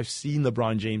shook. I've seen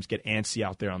LeBron James get antsy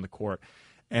out there on the court.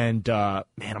 And man,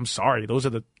 I'm sorry, those are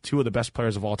the two of the best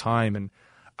players of all time, and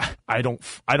I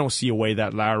don't see a way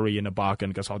that Lowry and Ibaka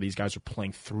and Gasol, these guys are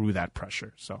playing through that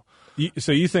pressure. So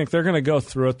you think they're going to go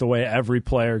through it the way every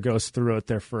player goes through it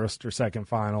their first or second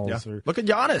finals? Yeah. Or, look at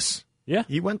Giannis. Yeah,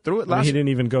 he went through it last. He didn't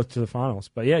even go to the finals.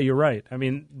 But yeah, you're right. I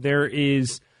mean,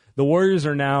 the Warriors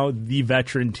are now the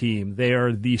veteran team. They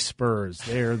are the Spurs.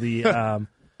 They are the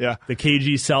the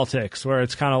KG Celtics, where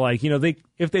it's kind of like,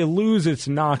 if they lose, it's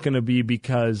not going to be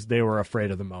because they were afraid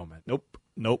of the moment. Nope.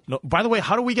 By the way,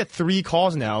 how do we get 3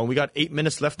 calls now? We got 8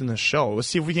 minutes left in the show. Let's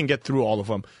see if we can get through all of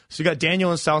them. So we got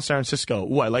Daniel in South San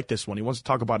Francisco. Ooh, I like this one. He wants to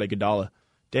talk about Iguodala.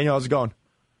 Daniel, how's it going?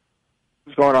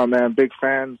 What's going on, man? Big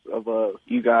fans of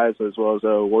you guys as well as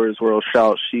Warriors World.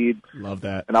 Shout out Sheed. Love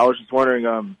that. And I was just wondering,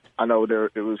 I know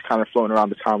it was kind of floating around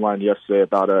the timeline yesterday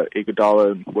about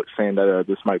Iguodala and saying that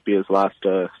this might be his last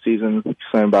season,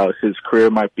 saying about his career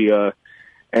might be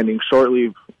ending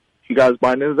shortly. You guys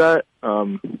buying into that?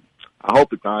 I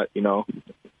hope it's not,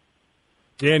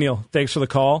 Daniel, thanks for the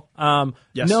call.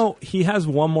 Yes. No, he has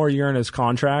one more year in his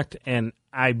contract, and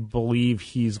I believe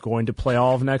he's going to play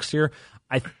all of next year.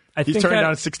 He's turning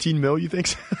down $16 million, you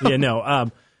think? Yeah, no.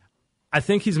 I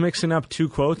think he's mixing up 2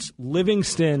 quotes.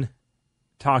 Livingston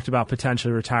talked about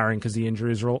potentially retiring because the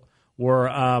injuries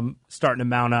were starting to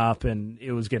mount up, and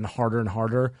it was getting harder and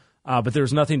harder. But there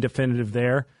was nothing definitive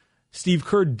there. Steve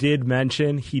Kerr did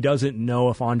mention he doesn't know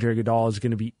if Andre Iguodala is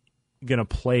going to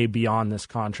play beyond this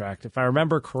contract. If I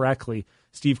remember correctly,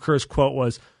 Steve Kerr's quote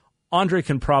was, Andre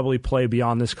can probably play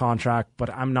beyond this contract, but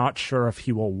I'm not sure if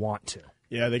he will want to.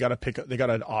 Yeah, they got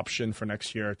an option for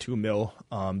next year, $2 million.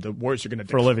 The Warriors are going to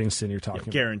for Livingston. You're talking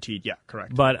guaranteed. Yeah,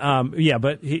 correct. But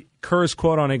Kerr's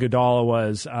quote on Iguodala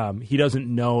was he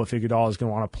doesn't know if Iguodala is going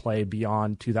to want to play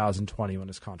beyond 2020 when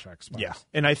his contract expires. Yeah,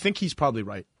 and I think he's probably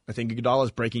right. I think Iguodala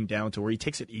is breaking down to where he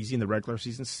takes it easy in the regular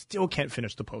season, still can't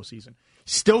finish the postseason.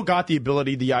 Still got the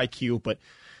ability, the IQ, but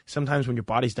sometimes when your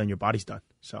body's done, your body's done.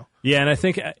 So yeah, and I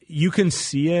think you can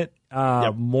see it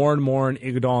more and more in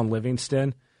Iguodala and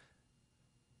Livingston.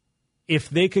 If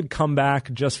they could come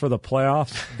back just for the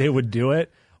playoffs, they would do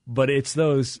it. But it's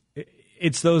those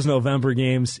November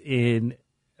games in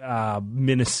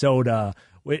Minnesota,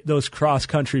 those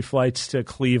cross-country flights to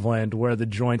Cleveland where the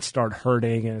joints start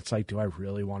hurting, and it's like, do I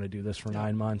really want to do this for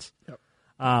 9 months? Yep.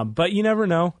 But you never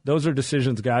know. Those are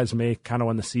decisions guys make kind of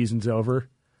when the season's over.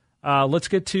 Let's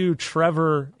get to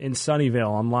Trevor in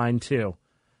Sunnyvale on line 2.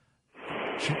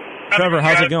 Trevor,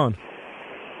 how's it going?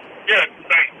 Good,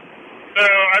 thanks. So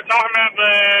I'm talking about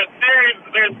the series.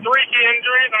 There's 3 key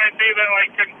injuries, and I see that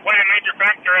could play a major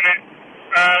factor in it.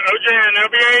 OJ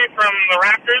Anunoby from the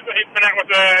Raptors, he's been out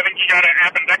with I think he got an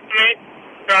appendectomy.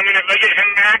 So I mean, if they get him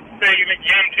back, say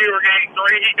game 2 or game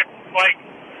 3, he could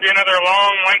be another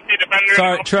long, lengthy defender.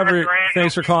 Sorry, Trevor.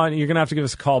 Thanks for calling. You're gonna have to give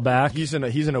us a call back. He's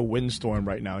in a windstorm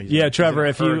right now. Trevor.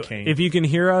 If you can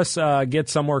hear us, get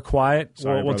somewhere quiet.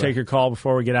 Sorry, we'll take your call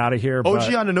before we get out of here.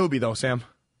 OG Anunoby though, Sam.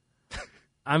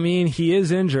 I mean, he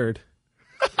is injured.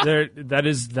 That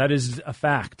is a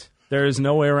fact. There is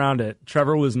no way around it.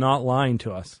 Trevor was not lying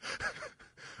to us.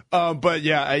 But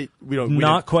yeah, we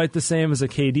not quite the same as a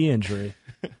KD injury,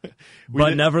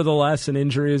 but nevertheless, an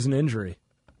injury is an injury.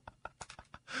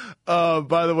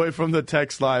 By the way, from the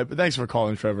text line, thanks for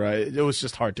calling, Trevor. It was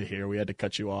just hard to hear. We had to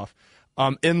cut you off.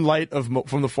 In light of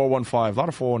from the 415, a lot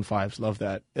of 415s, love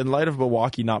that. In light of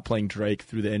Milwaukee not playing Drake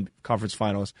through the conference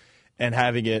finals and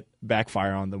having it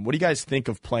backfire on them, what do you guys think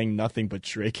of playing nothing but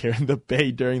Drake here in the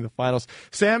Bay during the finals?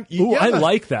 Sam, I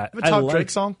like that. You have a top Drake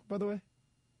song, by the way?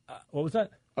 What was that?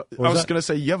 I was going to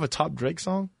say, you have a top Drake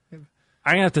song? I'm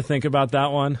going to have to think about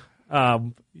that one.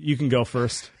 You can go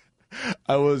first.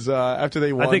 I was, after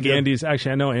they won. I think Andy's,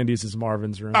 actually, I know Andy's is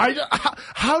Marvin's room.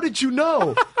 How did you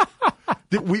know?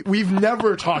 We've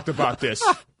never talked about this.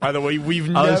 By the way,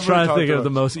 I was trying to think of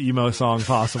the most emo song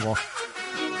possible.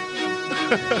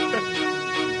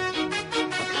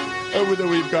 Over there,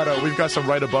 we've got some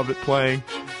right above it playing.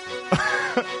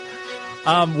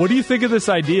 What do you think of this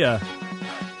idea?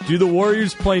 Do the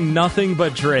Warriors play nothing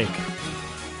but Drake?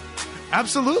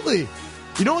 Absolutely.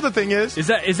 You know what the thing is? Is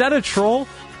that a troll,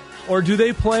 or do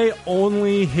they play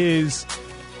only his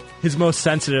most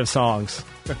sensitive songs?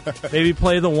 Maybe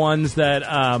play the ones that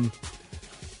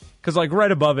because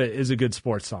right above it is a good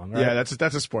sports song, right? Yeah, that's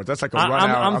a sport. That's like a run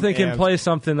out. I'm thinking play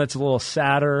something that's a little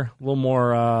sadder, a little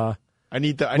more. I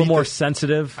need more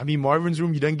sensitive. I mean, Marvin's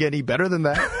Room. You didn't get any better than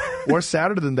that, or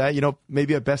sadder than that.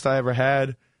 Maybe a Best I Ever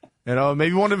Had.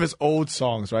 Maybe one of his old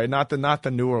songs, right? Not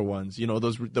the newer ones.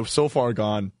 Those the So Far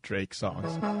Gone Drake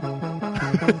songs.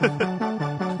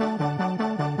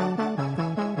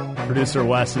 Producer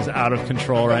Wes is out of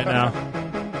control right now.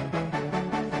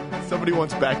 Somebody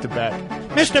wants back-to-back.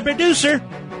 Mr. Producer.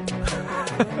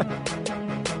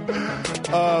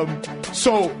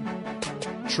 So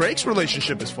Drake's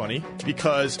relationship is funny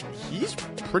because he's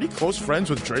pretty close friends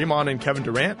with Draymond and Kevin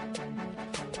Durant.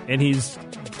 And he's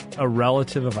a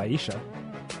relative of Aisha.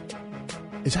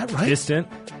 Is that right? Distant,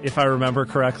 if I remember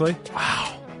correctly. Wow.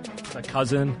 A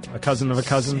cousin of a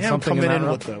cousin, Sam something coming in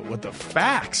in that with the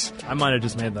facts. I might have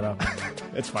just made that up.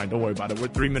 It's fine. Don't worry about it. We're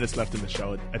 3 minutes left in the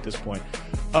show at this point.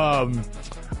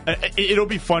 It'll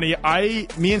be funny.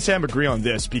 Me and Sam agree on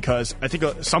this because I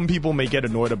think some people may get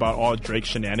annoyed about all Drake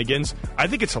shenanigans. I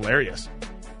think it's hilarious.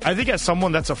 I think as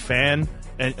someone that's a fan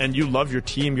and you love your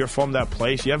team, you're from that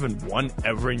place, you haven't won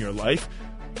ever in your life,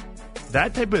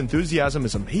 that type of enthusiasm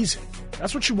is amazing.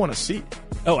 That's what you want to see.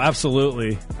 Oh,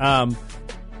 absolutely.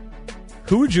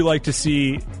 Who would you like to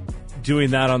see doing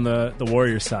that on the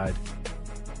Warriors side?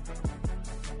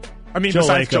 I mean,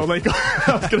 besides Joe Lacob.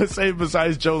 I was going to say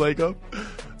besides Joe Lacob.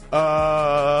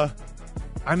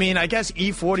 I mean, I guess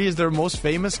E40 is their most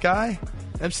famous guy.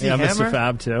 MC Hammer. Mr.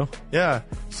 Fab, too. Yeah.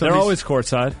 They're always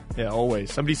courtside. Yeah,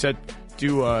 always. Somebody said,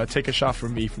 take a shot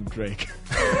from me from Drake.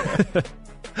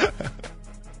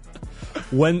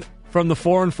 From the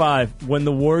 4 and 5, when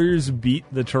the Warriors beat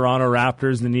the Toronto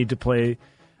Raptors, they need to play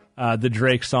the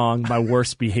Drake song, My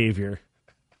Worst Behavior.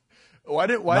 Why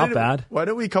didn't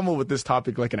we come up with this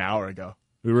topic like an hour ago?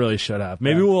 We really should have.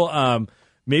 Maybe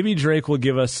maybe Drake will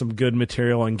give us some good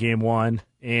material on Game 1,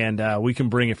 and we can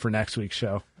bring it for next week's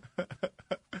show.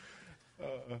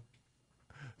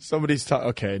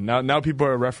 Okay, now people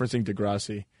are referencing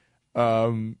Degrassi.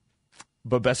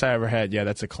 But Best I Ever Had, yeah,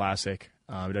 that's a classic.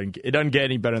 It doesn't get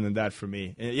any better than that for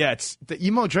me. Yeah, it's the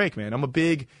emo Drake, man. I'm a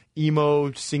big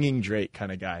emo singing Drake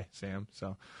kind of guy, Sam.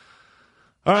 So,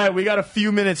 all right, we got a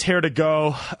few minutes here to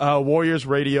go. Warriors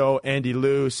Radio, Andy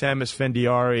Liu, Sam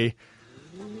Esfandiari.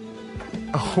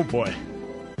 Oh boy.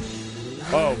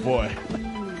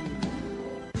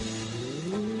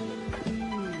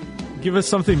 Give us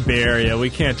something Bay Area. We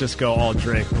can't just go all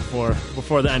Drake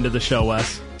before the end of the show,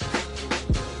 Wes.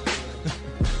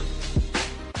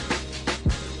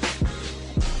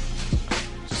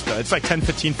 It's like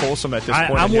 10-15 Folsom at this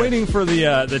point. I'm waiting for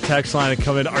the text line to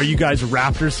come in. Are you guys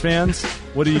Raptors fans?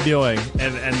 What are you doing?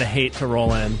 And the hate to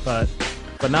roll in, but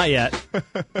not yet.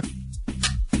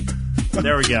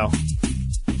 There we go.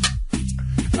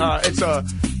 It's a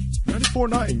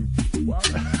 94.9. Wow.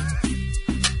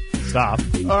 Stop.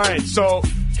 All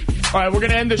right, we're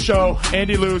going to end the show.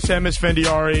 Andy Liu, Sam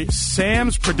Esfandiari.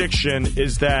 Sam's prediction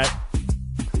is that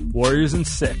Warriors in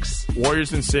 6.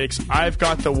 I've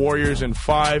got the Warriors in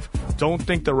 5. Don't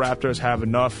think the Raptors have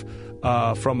enough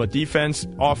from a defense,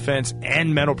 offense,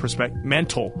 and mental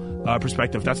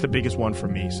perspective. That's the biggest one for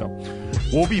me. So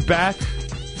we'll be back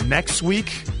next week.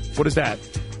 What is that?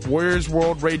 Warriors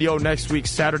World Radio next week,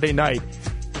 Saturday night,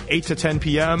 8 to 10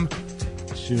 p.m.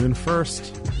 June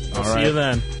 1st. I'll see you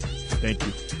then. Thank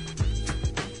you.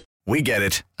 We get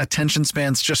it. Attention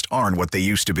spans just aren't what they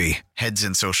used to be. Heads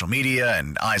in social media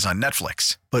and eyes on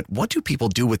Netflix. But what do people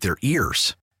do with their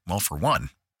ears? Well, for one,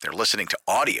 they're listening to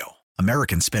audio.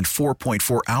 Americans spend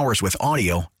 4.4 hours with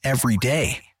audio every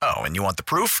day. Oh, and you want the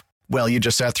proof? Well, you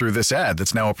just sat through this ad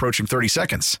that's now approaching 30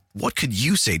 seconds. What could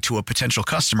you say to a potential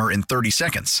customer in 30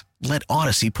 seconds? Let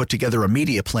Odyssey put together a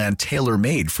media plan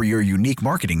tailor-made for your unique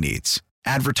marketing needs.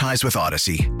 Advertise with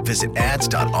Odyssey. Visit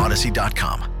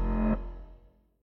ads.odyssey.com.